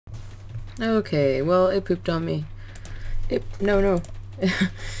Okay, well, it pooped on me. No.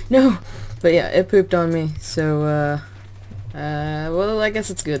 No! But yeah, it pooped on me, so, well, I guess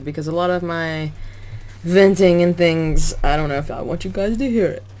it's good, because a lot of my venting and things, I don't know if I want you guys to hear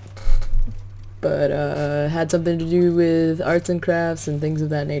it. But, had something to do with arts and crafts and things of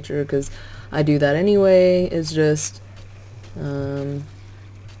that nature, because I do that anyway. It's just, getting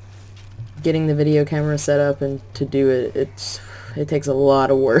the video camera set up and to do it, it takes a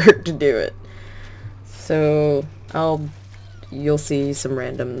lot of work to do it. So, you'll see some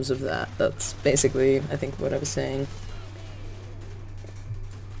randoms of that. That's basically, I think, what I was saying.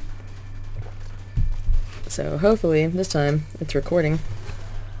 So hopefully, this time, it's recording.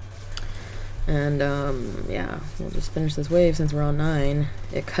 And, yeah, we'll just finish this wave since we're on 9.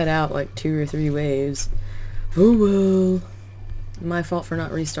 It cut out like 2 or 3 waves. Oh well. My fault for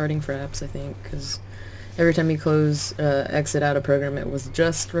not restarting Fraps, I think, because every time you exit out a program it was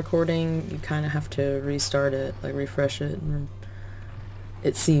just recording, you kind of have to restart it, like refresh it, and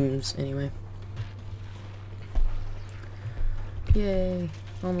it seems, anyway. Yay,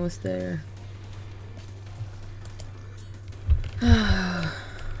 almost there. Yeah.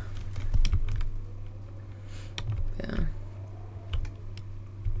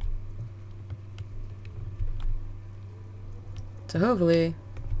 So hopefully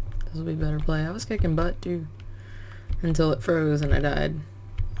this will be better play. I was kicking butt too until it froze and I died.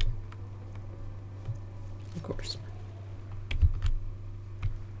 Of course.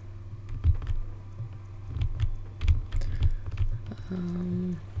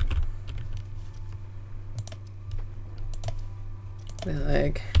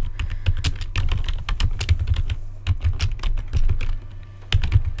 Like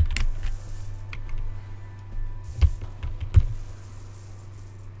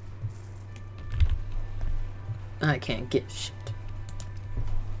I can't get shit.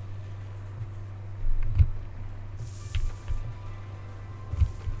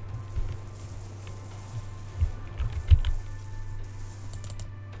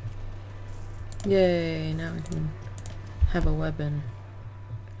 Yay, now I can have a weapon.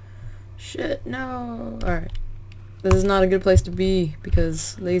 Shit, no! Alright. This is not a good place to be,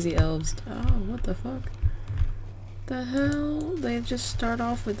 because lazy elves... Oh, what the fuck? The hell? They just start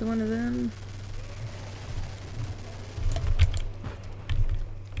off with one of them?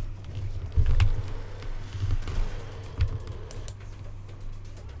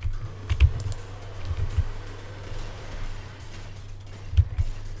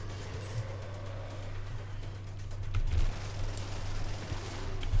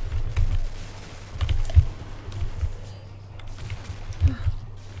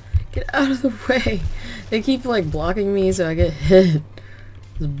 Get out of the way! They keep like blocking me so I get hit.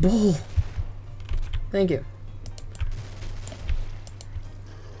 It's bull. Thank you.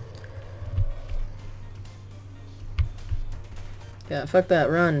 Yeah, fuck that,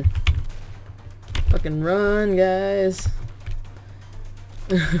 run. Fucking run, guys.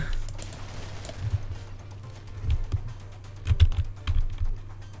 Alright.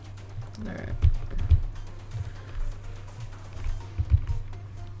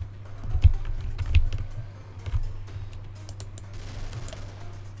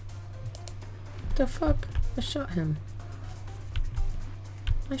 What the fuck? I shot him.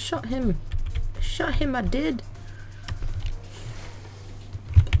 I shot him. I shot him, I did.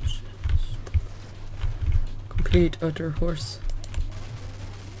 Complete utter horse.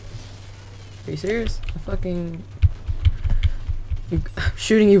 Are you serious? I'm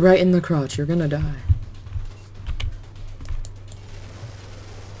shooting you right in the crotch. You're gonna die.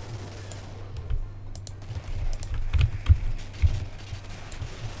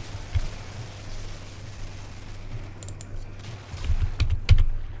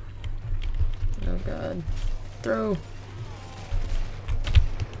 Oh god. Throw.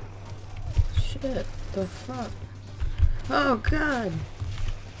 Shit. The fuck? Oh god!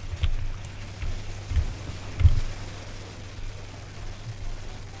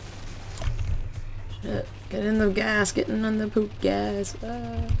 Shit. Get in the gas, getting on the poop gas.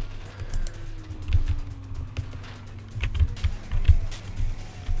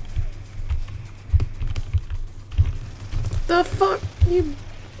 The fuck? You...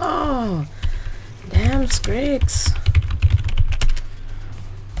 Oh! Damn Scrakes.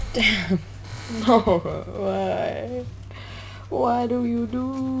 Damn. No, why? Why do you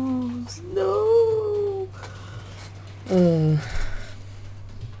do? No.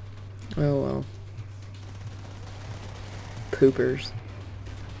 Oh well. Poopers.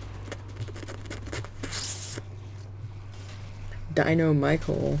 Dino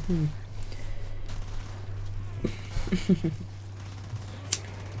Michael.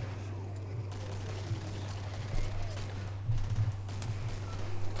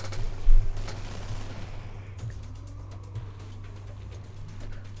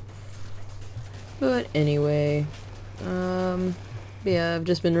 But anyway, yeah, I've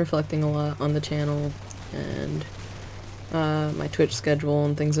just been reflecting a lot on the channel and my Twitch schedule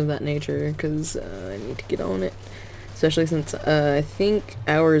and things of that nature, because I need to get on it. Especially since I think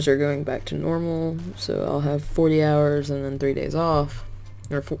hours are going back to normal, so I'll have 40 hours and then 3 days off.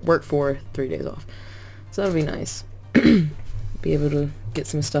 Or work for 3 days off. So that'll be nice. Be able to get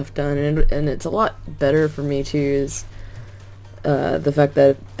some stuff done, and it's a lot better for me too, is the fact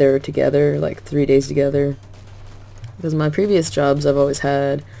that they're together, like 3 days together. Because my previous jobs, I've always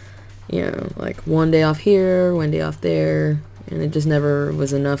had, you know, like 1 day off here, 1 day off there, and it just never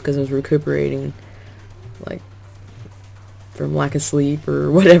was enough because I was recuperating, like, from lack of sleep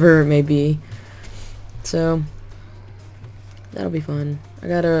or whatever it may be. So that'll be fun. I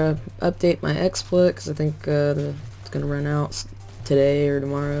gotta update my XSplit because I think it's gonna run out today or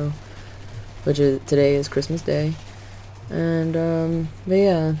tomorrow, which is today is Christmas Day. And but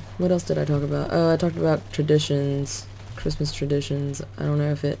yeah, what else did I talk about? Oh, I talked about traditions, Christmas traditions. I don't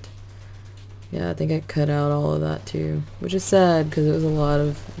know if it, yeah, I think I cut out all of that too, which is sad because it was a lot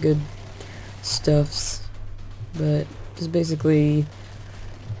of good stuffs. But just basically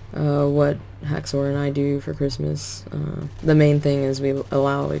what Haxor and I do for Christmas. The main thing is we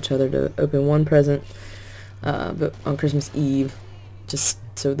allow each other to open one present, but on Christmas Eve, just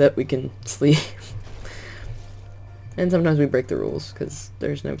so that we can sleep. And sometimes we break the rules because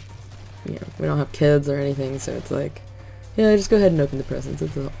there's no, you know, we don't have kids or anything, so it's like, yeah, just go ahead and open the presents.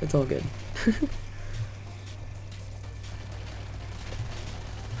 It's all good.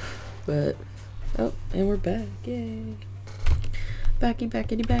 But oh, and we're back! Yay!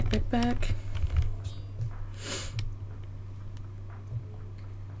 Backity back.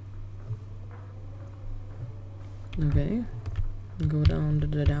 Okay, go down to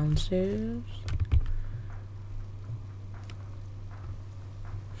the downstairs.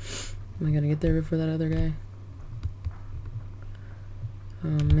 Am I gonna get there before that other guy? Oh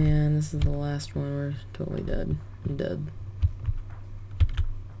man, this is the last one. We're totally dead. I'm dead.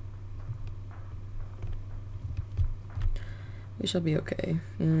 We shall be okay.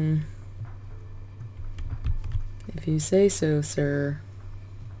 If you say so, sir.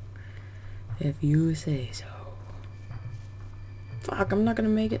 If you say so. Fuck, I'm not gonna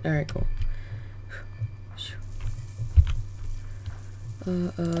make it. Alright, cool.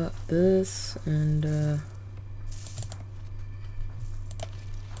 This, and,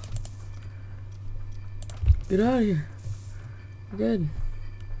 get out of here. Good.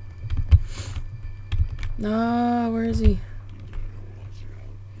 Ah, where is he?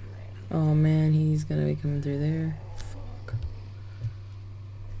 Oh man, he's gonna be coming through there. Fuck.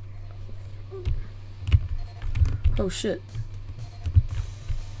 Oh shit.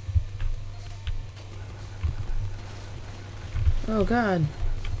 Oh god.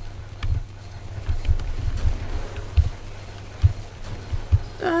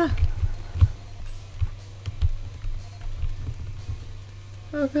 Ah!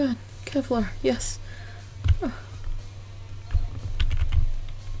 Oh god. Kevlar, yes. Oh.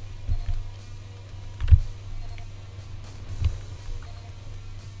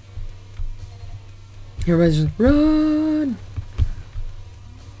 Everybody's just run!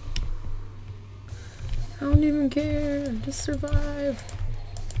 I don't even care. Just survive.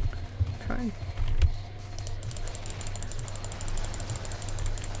 Try.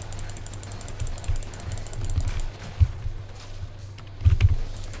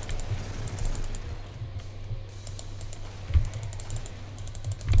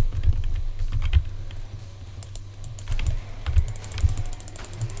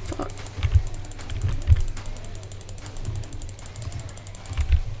 Fuck.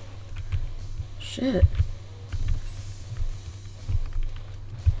 Shit.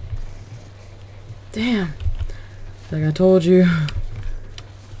 Damn. Like I told you.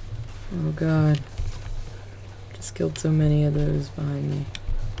 Oh god. Just killed so many of those behind me.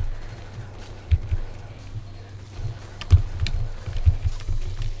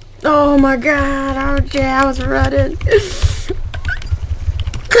 Oh my god. Oh yeah, I was running.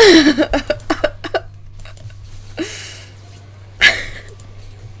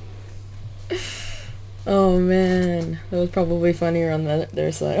 Oh man, that was probably funnier on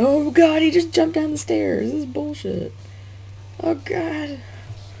their side. Oh god, he just jumped down the stairs. This is bullshit. Oh god.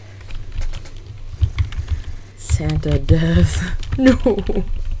 Santa death. No.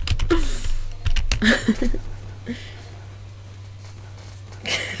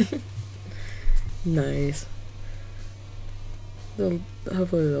 Nice.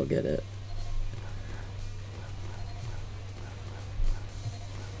 Hopefully they'll get it.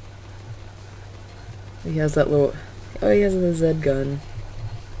 He has that little... Oh, he has the Z gun.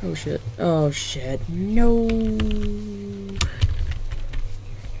 Oh shit. Oh shit. No.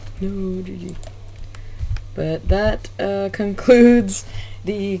 No, GG. But that concludes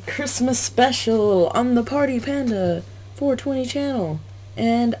the Christmas special on the Party Panda 420 channel.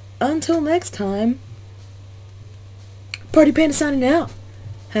 And until next time, Party Panda signing out.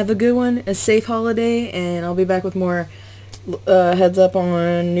 Have a good one, a safe holiday, and I'll be back with more heads up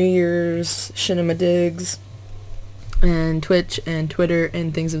on New Year's shinamadigs and Twitch and Twitter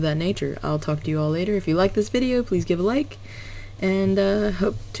and things of that nature. I'll talk to you all later. If you like this video, please give a like, and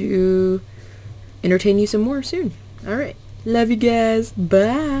hope to entertain you some more soon. Alright, love you guys,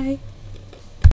 bye!